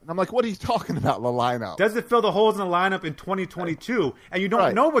lineup? And I'm like, what are you talking about, the lineup? Does it fill the holes in the lineup in 2022? And you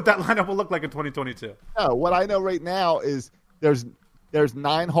don't know what that lineup will look like in 2022. No, what I know right now is there's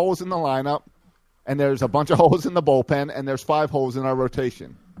 9 holes in the lineup, and there's a bunch of holes in the bullpen, and there's 5 holes in our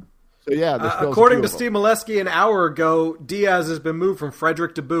rotation. So, yeah. According to Steve Molesky an hour ago, Diaz has been moved from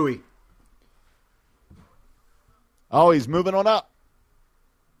Frederick to Bowie. Oh, he's moving on up.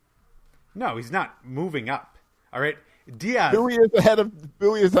 No, he's not moving up. All right? Diaz. Bowie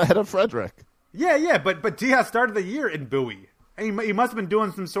is ahead of Frederick. Yeah, but Diaz started the year in Bowie. And he must have been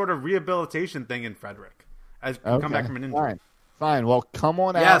doing some sort of rehabilitation thing in Frederick as come back from an injury. Fine. Well, come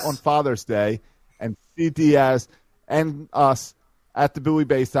on out on Father's Day and see Diaz and us at the Bowie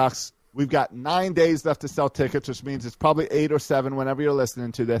Bay Sox. We've got 9 days left to sell tickets, which means it's probably 8 or 7 whenever you're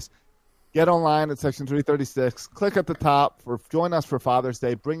listening to this. Get online at Section 336. Click at the top join us for Father's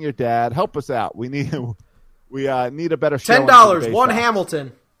Day. Bring your dad. Help us out. We need a better show. $10, one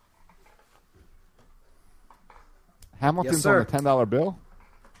Hamilton. Hamilton's on the $10 bill?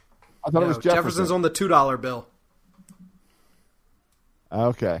 I thought it was Jefferson. Jefferson's on the $2 bill.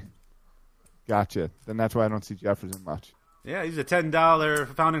 Okay. Gotcha. Then that's why I don't see Jefferson much. Yeah, he's a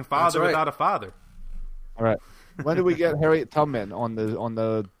 $10 founding father without a father. All right. When do we get Harriet Tubman on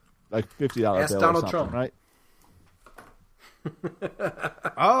the like $50 Ask bill Donald or something, Trump. Right?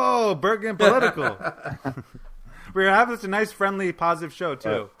 Oh, Bergen Political. We're having such a nice, friendly, positive show,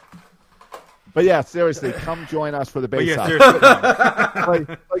 too. But, yeah, seriously, come join us for the Bay Sox.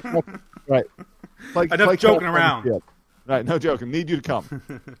 Right. Enough joking around. Right, no joking. Need you to come.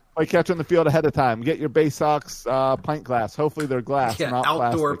 Play catch on the field ahead of time. Get your Bay Sox pint glass. Hopefully they're glass, not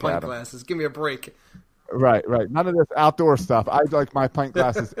outdoor plastic, pint glasses. Give me a break. Right. None of this outdoor stuff. I like my pint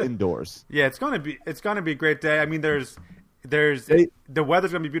glasses indoors. Yeah, it's gonna be a great day. I mean, the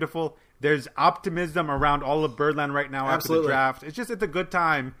weather's gonna be beautiful. There's optimism around all of Birdland right now after the draft. It's a good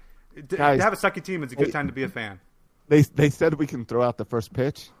time to have a sucky team. It's a good time to be a fan. They said we can throw out the first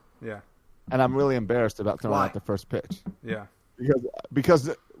pitch. Yeah, and I'm really embarrassed about throwing out the first pitch. Yeah,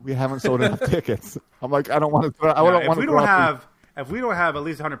 because we haven't sold enough tickets. I'm like, I don't want to throw. If we don't have at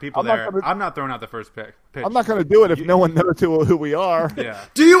least 100 people I'm not throwing out the first pitch. I'm not going to do it if no one knows who we are. Yeah.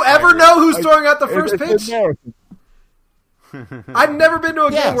 Do you ever know who's throwing out the first pitch? I've never been to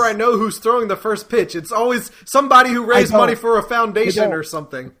a game where I know who's throwing the first pitch. It's always somebody who raised money for a foundation or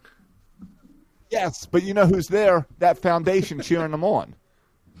something. Yes, but you know who's there? That foundation cheering them on.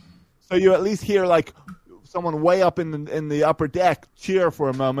 So you at least hear like someone way up in the upper deck cheer for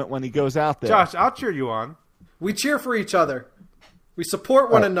a moment when he goes out there. Josh, I'll cheer you on. We cheer for each other. We support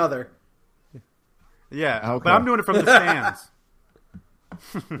one another. Yeah, okay. But I'm doing it from the stands.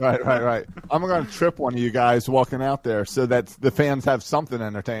 Right. I'm going to trip one of you guys walking out there so that the fans have something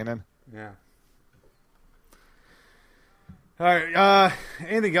entertaining. Yeah. All right.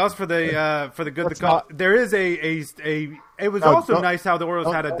 Anything else for the good? There is It was also nice how the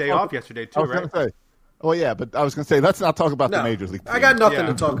Orioles had a day off yesterday too, right? But I was going to say let's not talk about the major league team. I got nothing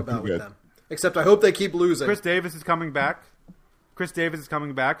to talk about with them, except I hope they keep losing. Chris Davis is coming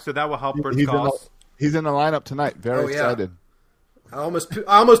back, so that will help Bird's cause. He's in the lineup tonight. Very excited. I almost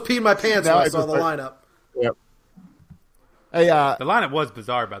peed my pants when I saw the lineup. Yep. Hey, the lineup was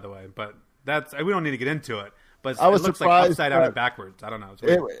bizarre, by the way, but we don't need to get into it. But I was it looks like surprised upside down and backwards. I don't know.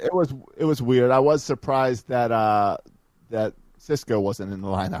 It was weird. I was surprised that Cisco wasn't in the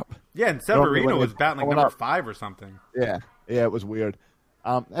lineup. Yeah, and Severino was batting like number 5 or something. Yeah, it was weird.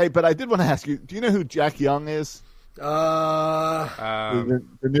 Hey, but I did want to ask you, do you know who Jack Young is? The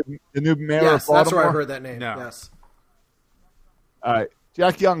new mayor of Baltimore? That's where I heard that name. No. Yes. All right.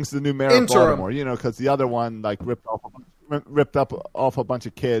 Jack Young's the new mayor of Baltimore, because the other one ripped up off a bunch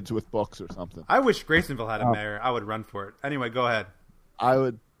of kids with books or something. I wish Graysonville had a mayor. I would run for it. Anyway, go ahead.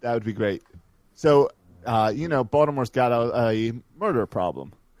 That would be great. So, Baltimore's got a murder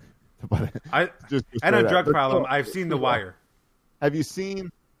problem. And a drug problem. I've seen The Wire. Have you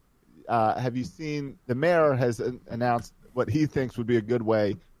seen the mayor has announced what he thinks would be a good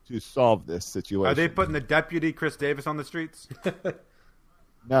way to solve this situation? Are they putting the deputy Chris Davis on the streets?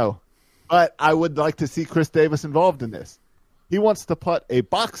 No. But I would like to see Chris Davis involved in this. He wants to put a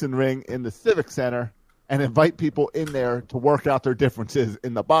boxing ring in the Civic Center and invite people in there to work out their differences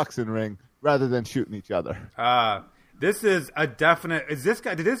in the boxing ring rather than shooting each other. This is a definite. Did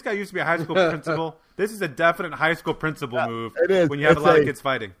this guy used to be a high school principal? This is a definite high school principal move. It is. When you have a lot of kids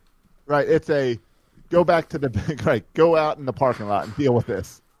fighting. Right. It's go back to go out in the parking lot and deal with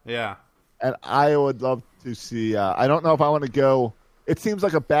this. Yeah. And I would love to see. I don't know if I want to go. It seems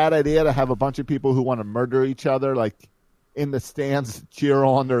like a bad idea to have a bunch of people who want to murder each other, in the stands, cheer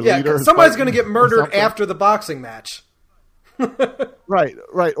on their leader. Yeah, somebody's going to get murdered after the boxing match. Right,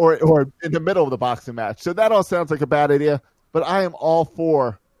 or in the middle of the boxing match. So that all sounds like a bad idea. But I am all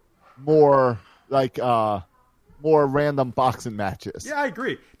for more random boxing matches. Yeah, I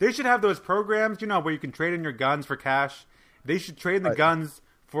agree. They should have those programs, where you can trade in your guns for cash. They should trade in the guns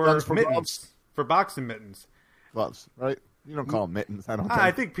for mittens, gloves. for boxing mittens. Gloves, right? You don't call them mittens. I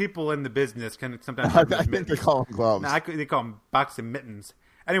think people in the business can sometimes. I think they call them gloves. No, they call them boxing mittens.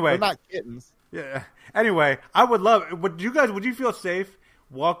 Anyway, they're not kittens. Yeah. Anyway, I would love. Would you feel safe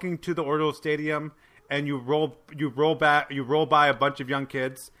walking to the Orioles Stadium and you roll by a bunch of young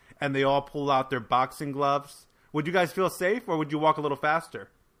kids and they all pull out their boxing gloves? Would you guys feel safe, or would you walk a little faster?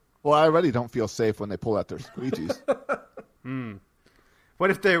 Well, I already don't feel safe when they pull out their squeegees. What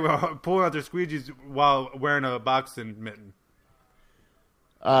if they were pulling out their squeegees while wearing a boxing mitten?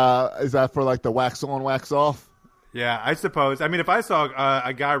 Is that for the wax on, wax off? Yeah, I suppose. I mean, if I saw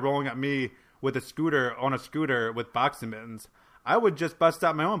a guy rolling at me with a scooter with boxing mittens, I would just bust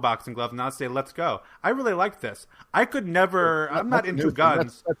out my own boxing glove and not say, let's go. I really like this. I could never, I'm not into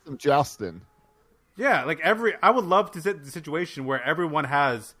guns. That's some jousting. Yeah, I would love to sit in the situation where everyone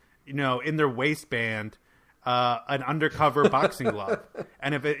has, in their waistband, an undercover boxing glove.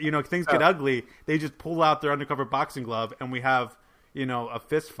 And if things get ugly, they just pull out their undercover boxing glove and we have, a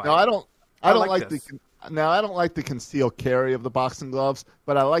fist fight. No, I don't like the concealed carry of the boxing gloves,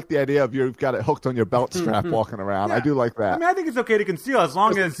 but I like the idea of you've got it hooked on your belt strap walking around. Yeah. I do like that. I mean, I think it's okay to conceal as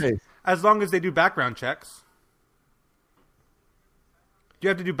long as they do background checks. Do you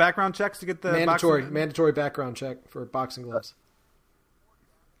have to do background checks to get the mandatory background check for boxing gloves?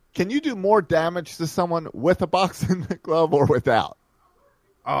 Can you do more damage to someone with a boxing glove or without?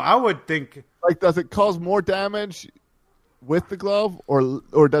 Oh, I would think. Does it cause more damage with the glove, or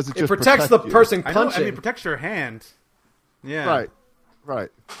does it just protects the person punching? It protects your hand. Yeah. Right.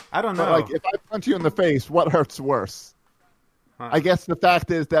 I don't know. If I punch you in the face, what hurts worse? Huh. I guess the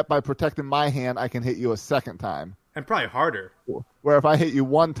fact is that by protecting my hand, I can hit you a second time. And probably harder. Where if I hit you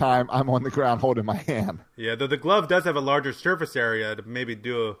one time, I'm on the ground holding my hand. Yeah, the glove does have a larger surface area to maybe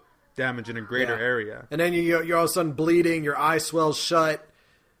do damage in a greater area. And then you're all of a sudden bleeding, your eye swells shut,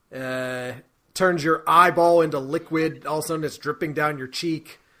 turns your eyeball into liquid, all of a sudden it's dripping down your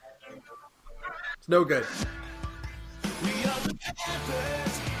cheek. It's no good.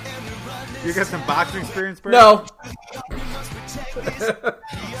 You got some boxing experience, Bert? No.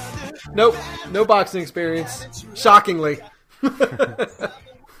 Nope. No boxing experience. Shockingly. All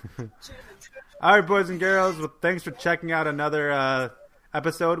right, boys and girls. Well, thanks for checking out another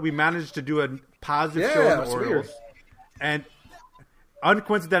episode. We managed to do a positive show on the Orioles. Weird. And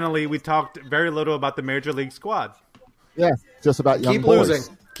uncoincidentally, we talked very little about the Major League squad. Yeah, just about young Keep boys.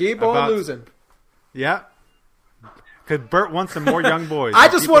 Losing. Keep on losing. Yeah. Because Bert wants some more young boys. I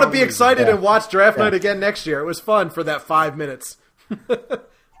just want to be excited and watch draft night again next year. It was fun for that 5 minutes.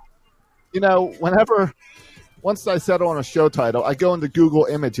 Once I settle on a show title, I go into Google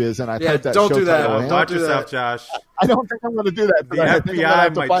Images and I type that don't show do that. title in. Watch yourself, Josh. I don't think I'm going to do that. The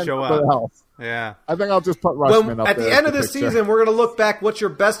FBI might show up. Yeah. I think I'll just put Rushman up At there the end as of this picture. season, we're going to look back. What's your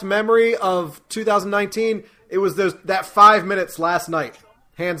best memory of 2019? It was that 5 minutes last night,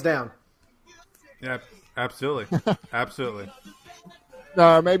 hands down. Yeah, absolutely. Absolutely.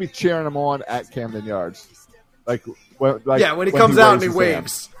 No, maybe cheering him on at Camden Yards. Like when he comes out and he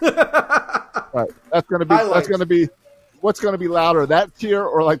waves his waves. hand. Right. That's going Highlights. to be what's going to be louder, that cheer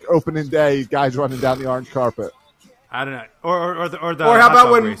or like opening day, guys running down the orange carpet. I don't know. Or the Or hot how about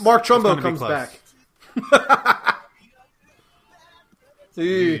dog when race. Mark It's Trumbo gonna be comes close. back?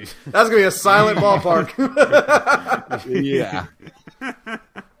 That's going to be a silent ballpark. Yeah.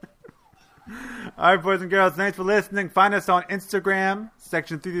 All right, boys and girls, thanks for listening. Find us on Instagram,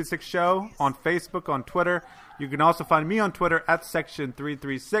 Section 336 Show, on Facebook, on Twitter. You can also find me on Twitter at Section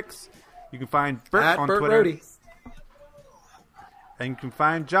 336. You can find Bert At on Bert Twitter. Rohde. And you can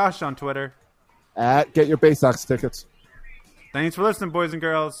find Josh on Twitter. At get your Bay Sox tickets. Thanks for listening, boys and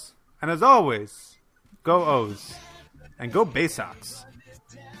girls. And as always, go O's. And go Bay Sox.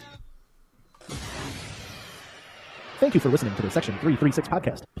 Thank you for listening to the Section 336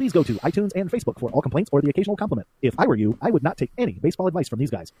 podcast. Please go to iTunes and Facebook for all complaints or the occasional compliment. If I were you, I would not take any baseball advice from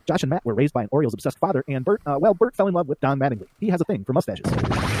these guys. Josh and Matt were raised by an Orioles-obsessed father, and Bert fell in love with Don Mattingly. He has a thing for mustaches.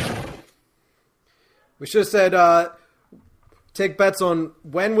 We should have said take bets on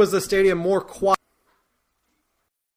when was the stadium more quiet.